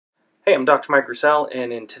Hey, I'm Dr. Mike Roussel,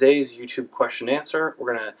 and in today's YouTube question and answer,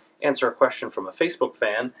 we're going to answer a question from a Facebook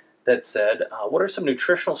fan that said, what are some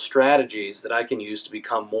nutritional strategies that I can use to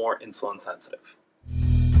become more insulin sensitive?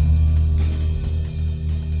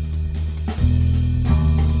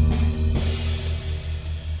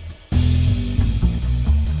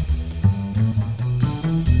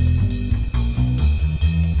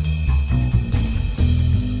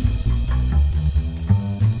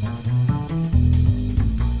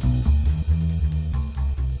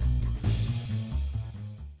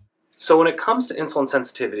 So when it comes to insulin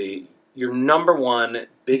sensitivity, your number one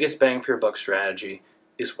biggest bang for your buck strategy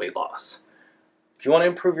is weight loss. If you want to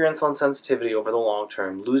improve your insulin sensitivity over the long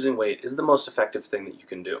term, losing weight is the most effective thing that you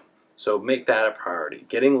can do. So make that a priority.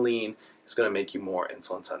 Getting lean is going to make you more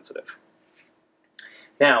insulin sensitive.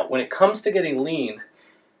 Now, when it comes to getting lean,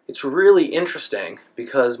 it's really interesting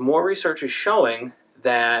because more research is showing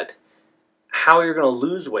that how you're going to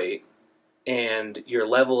lose weight and your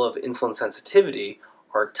level of insulin sensitivity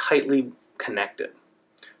are tightly connected.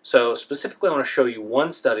 So specifically I want to show you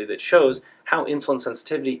one study that shows how insulin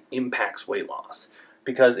sensitivity impacts weight loss.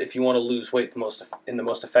 Because if you want to lose weight in the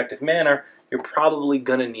most effective manner, you're probably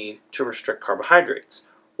going to need to restrict carbohydrates.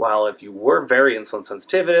 While if you were very insulin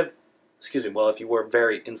sensitive,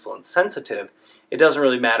 it doesn't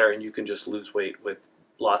really matter and you can just lose weight with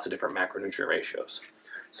lots of different macronutrient ratios.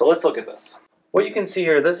 So let's look at this. What you can see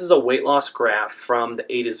here, this is a weight loss graph from the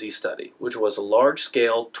A to Z study, which was a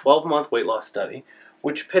large-scale 12-month weight loss study,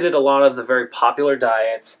 which pitted a lot of the very popular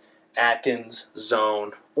diets, Atkins,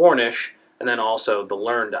 Zone, Ornish, and then also the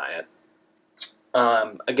Learn diet,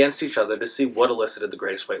 against each other to see what elicited the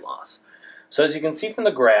greatest weight loss. So as you can see from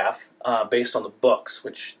the graph, based on the books,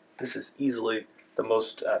 which this is easily the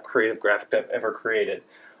most creative graphic I've ever created,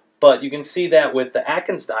 but you can see that with the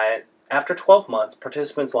Atkins diet, after 12 months,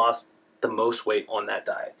 participants lost the most weight on that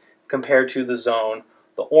diet compared to the Zone,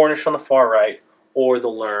 the Ornish on the far right, or the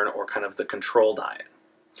Learn or kind of the control diet.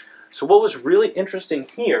 So what was really interesting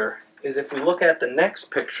here is if we look at the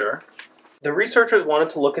next picture, the researchers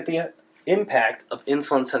wanted to look at the impact of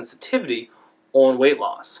insulin sensitivity on weight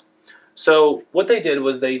loss. So what they did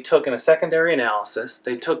was they took, in a secondary analysis,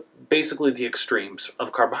 they took basically the extremes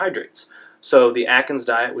of carbohydrates. So the Atkins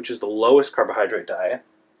diet, which is the lowest carbohydrate diet,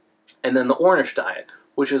 and then the Ornish diet,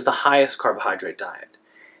 which is the highest carbohydrate diet.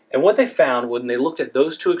 And what they found when they looked at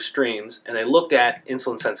those two extremes and they looked at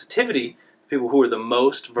insulin sensitivity, people who were the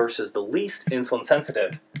most versus the least insulin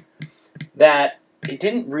sensitive, that it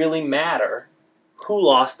didn't really matter who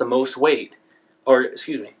lost the most weight, that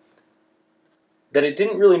it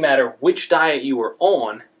didn't really matter which diet you were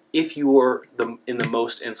on if you were in the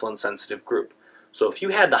most insulin sensitive group. So if you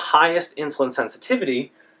had the highest insulin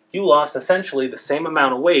sensitivity, you lost essentially the same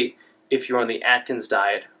amount of weight if you're on the Atkins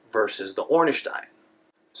diet versus the Ornish diet.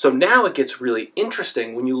 So now it gets really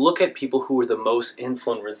interesting when you look at people who are the most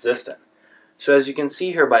insulin resistant. So as you can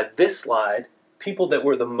see here by this slide, people that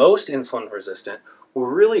were the most insulin resistant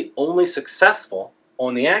were really only successful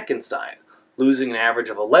on the Atkins diet, losing an average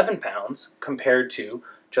of 11 pounds compared to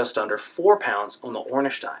just under 4 pounds on the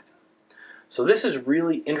Ornish diet. So this is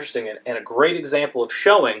really interesting and a great example of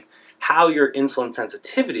showing how your insulin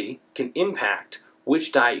sensitivity can impact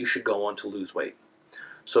which diet you should go on to lose weight.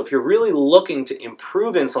 So if you're really looking to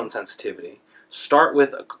improve insulin sensitivity, start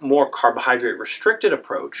with a more carbohydrate restricted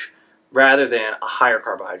approach rather than a higher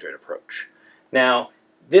carbohydrate approach. Now,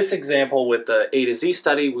 this example with the A to Z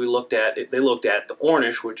study, they looked at the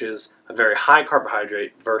Ornish, which is a very high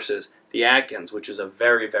carbohydrate, versus the Atkins, which is a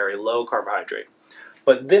very, very low carbohydrate.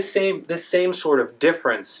 But this same sort of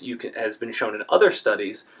difference has been shown in other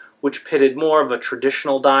studies, which pitted more of a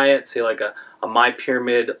traditional diet, say like a My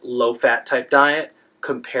Pyramid low-fat type diet,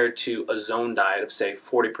 compared to a Zone diet of, say,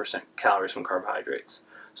 40% calories from carbohydrates.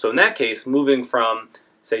 So in that case, moving from,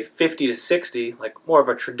 say, 50 to 60, like more of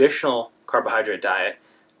a traditional carbohydrate diet,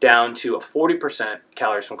 down to a 40%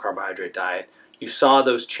 calories from carbohydrate diet, you saw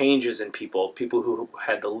those changes in people who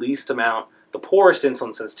had the least amount, the poorest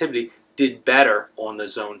insulin sensitivity, did better on the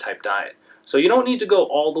Zone type diet. So you don't need to go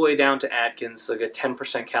all the way down to Atkins to get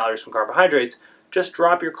 10% calories from carbohydrates. Just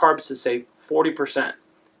drop your carbs to, say, 40%,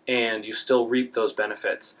 and you still reap those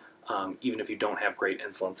benefits, even if you don't have great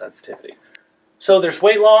insulin sensitivity. So there's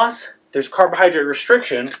weight loss, there's carbohydrate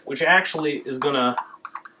restriction, which actually is going to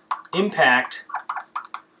impact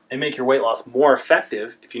and make your weight loss more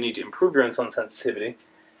effective if you need to improve your insulin sensitivity.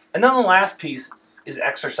 And then the last piece is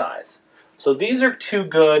exercise. So these are two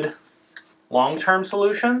good long-term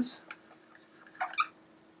solutions.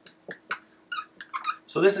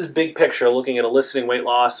 So this is big picture, looking at eliciting weight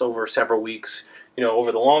loss over several weeks,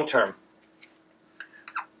 over the long term.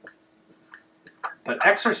 But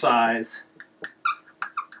exercise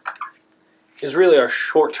is really our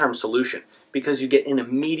short-term solution because you get an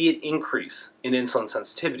immediate increase in insulin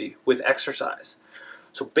sensitivity with exercise.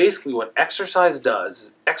 So basically what exercise does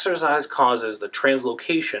is exercise causes the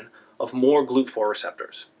translocation of more GLUT4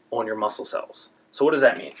 receptors on your muscle cells. So what does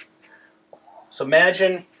that mean? So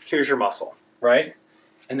imagine here's your muscle, right?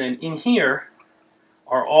 And then in here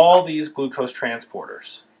are all these glucose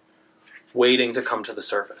transporters waiting to come to the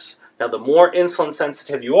surface. Now the more insulin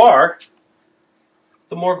sensitive you are,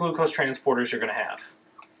 the more glucose transporters you're going to have.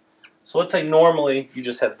 So let's say normally you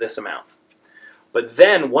just have this amount. But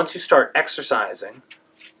then once you start exercising,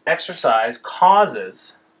 exercise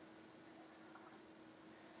causes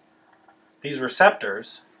these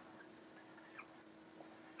receptors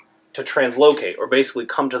to translocate, or basically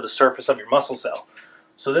come to the surface of your muscle cell.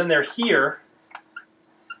 So then they're here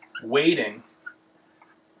waiting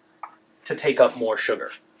to take up more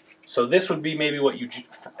sugar. So this would be maybe what you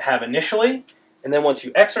have initially, and then once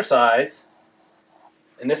you exercise,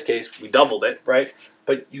 in this case we doubled it, right?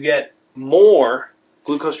 But you get more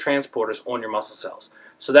glucose transporters on your muscle cells.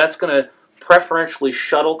 So that's going to preferentially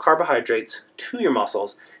shuttle carbohydrates to your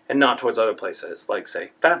muscles and not towards other places, like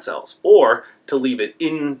say fat cells, or to leave it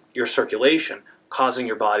in your circulation, causing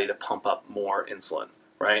your body to pump up more insulin,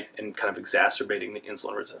 right? And kind of exacerbating the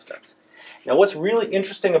insulin resistance. Now what's really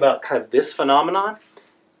interesting about kind of this phenomenon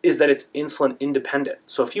is that it's insulin independent.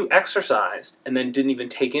 So if you exercised and then didn't even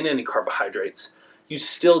take in any carbohydrates, you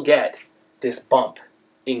still get this bump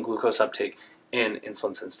in glucose uptake and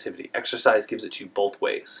insulin sensitivity. Exercise gives it to you both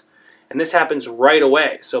ways. And this happens right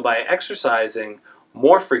away. So by exercising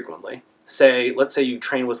more frequently, let's say you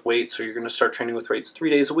train with weights, or you're going to start training with weights 3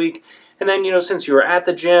 days a week, and then, since you were at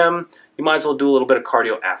the gym, you might as well do a little bit of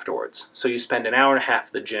cardio afterwards. So you spend an hour and a half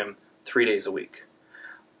at the gym 3 days a week.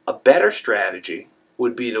 A better strategy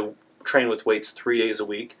would be to train with weights 3 days a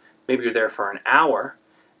week. Maybe you're there for an hour,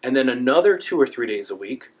 and then another 2 or 3 days a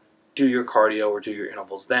week, do your cardio or do your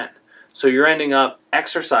intervals then. So you're ending up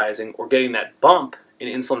exercising or getting that bump in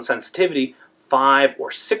insulin sensitivity 5 or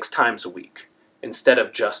 6 times a week instead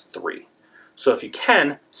of just 3. So if you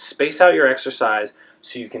can, space out your exercise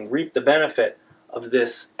so you can reap the benefit of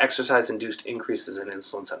this exercise-induced increases in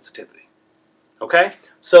insulin sensitivity. Okay?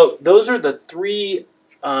 So those are the 3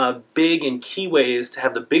 big and key ways to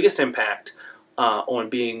have the biggest impact on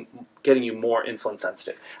getting you more insulin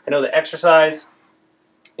sensitive. I know that exercise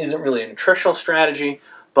isn't really a nutritional strategy,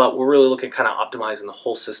 but we're really looking at kind of optimizing the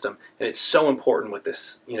whole system, and it's so important with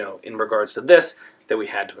this, in regards to this, that we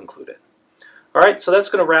had to include it. All right, so that's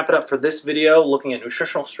going to wrap it up for this video, looking at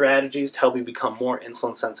nutritional strategies to help you become more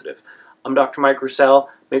insulin sensitive. I'm Dr. Mike Roussel.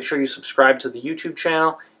 Make sure you subscribe to the YouTube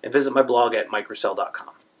channel and visit my blog at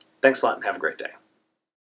mikeroussel.com. Thanks a lot and have a great day.